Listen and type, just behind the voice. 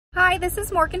Hi, this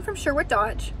is Morgan from Sherwood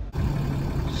Dodge.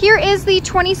 Here is the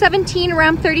 2017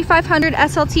 Ram 3500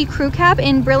 SLT Crew Cab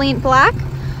in brilliant black.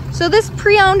 So this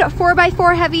pre-owned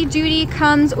 4x4 heavy duty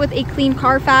comes with a clean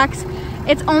Carfax.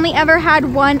 It's only ever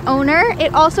had one owner.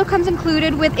 It also comes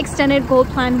included with extended Gold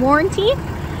Plan warranty.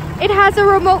 It has a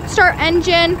remote start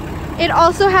engine. It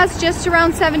also has just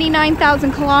around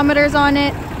 79,000 kilometers on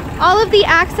it. All of the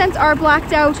accents are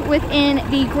blacked out within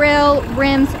the grille,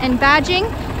 rims, and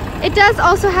badging. It does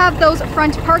also have those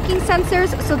front parking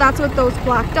sensors, so that's what those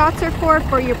black dots are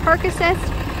for your park assist.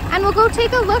 And we'll go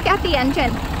take a look at the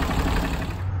engine.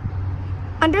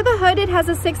 Under the hood, it has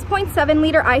a 6.7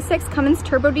 liter i6 Cummins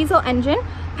turbo diesel engine,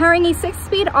 powering a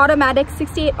 6-speed automatic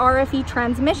 68 RFE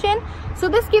transmission. So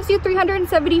this gives you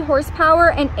 370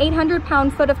 horsepower and 800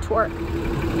 pound-foot of torque.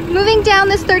 Moving down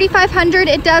this 3500,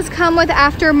 it does come with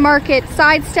aftermarket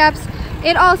side steps.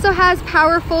 It also has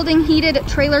power folding heated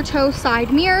trailer tow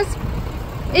side mirrors.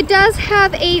 It does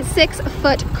have a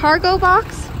 6-foot cargo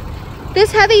box.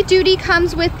 This heavy duty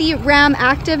comes with the Ram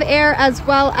Active Air as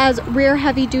well as rear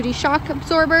heavy duty shock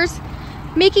absorbers.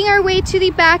 Making our way to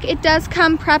the back, it does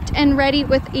come prepped and ready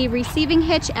with a receiving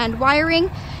hitch and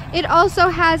wiring. It also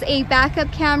has a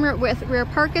backup camera with rear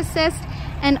park assist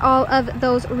and all of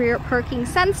those rear parking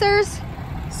sensors.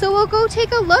 So we'll go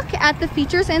take a look at the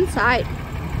features inside.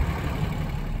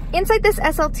 Inside this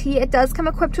SLT, it does come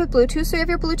equipped with Bluetooth, so you have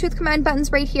your Bluetooth command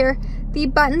buttons right here, the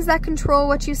buttons that control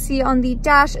what you see on the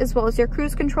dash as well as your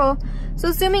cruise control.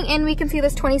 So zooming in, we can see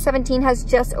this 2017 has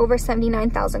just over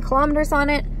 79,000 kilometers on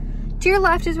it. To your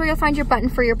left is where you'll find your button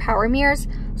for your power mirrors.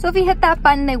 So if you hit that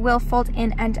button, they will fold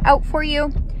in and out for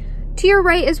you. To your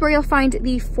right is where you'll find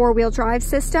the 4-wheel drive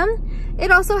system. It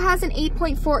also has an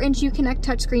 8.4-inch Uconnect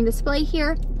touchscreen display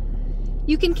here.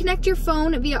 You can connect your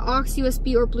phone via aux,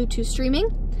 USB, or Bluetooth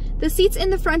streaming. The seats in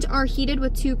the front are heated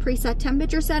with 2 preset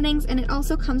temperature settings, and it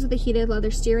also comes with a heated leather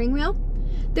steering wheel.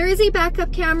 There is a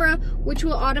backup camera which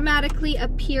will automatically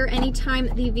appear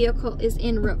anytime the vehicle is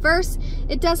in reverse.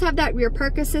 It does have that rear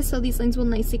park assist, so these lanes will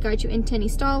nicely guide you into any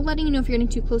stall, letting you know if you're getting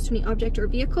too close to any object or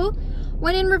vehicle.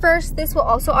 When in reverse, this will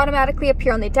also automatically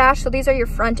appear on the dash, so these are your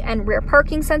front and rear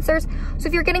parking sensors. So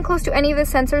if you're getting close to any of the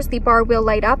sensors, the bar will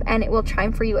light up and it will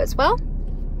chime for you as well.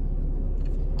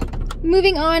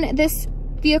 Moving on, this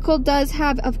vehicle does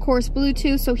have, of course,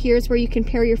 Bluetooth, so here's where you can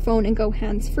pair your phone and go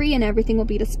hands-free and everything will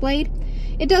be displayed.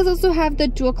 It does also have the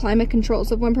dual climate control,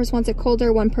 so if one person wants it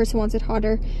colder, one person wants it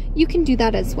hotter, you can do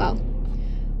that as well.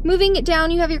 Moving it down,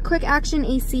 you have your quick action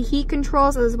AC heat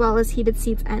controls as well as heated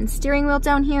seats and steering wheel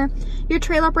down here, your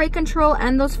trailer brake control,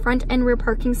 and those front and rear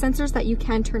parking sensors that you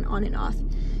can turn on and off.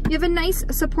 You have a nice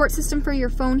support system for your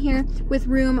phone here with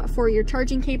room for your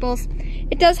charging cables.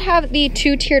 It does have the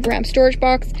 2-tiered RAM storage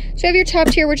box. So you have your top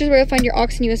tier, which is where you'll find your aux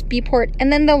and USB port,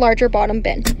 and then the larger bottom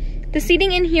bin. The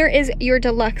seating in here is your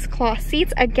deluxe cloth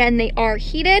seats. Again, they are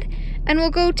heated, and we'll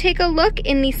go take a look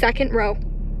in the second row.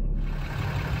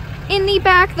 In the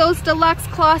back, those deluxe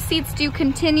cloth seats do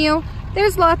continue.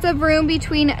 There's lots of room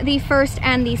between the first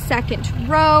and the second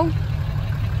row.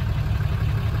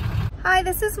 Hi,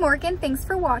 this is Morgan. Thanks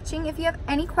for watching. If you have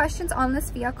any questions on this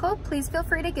vehicle, please feel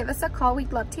free to give us a call.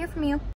 We'd love to hear from you.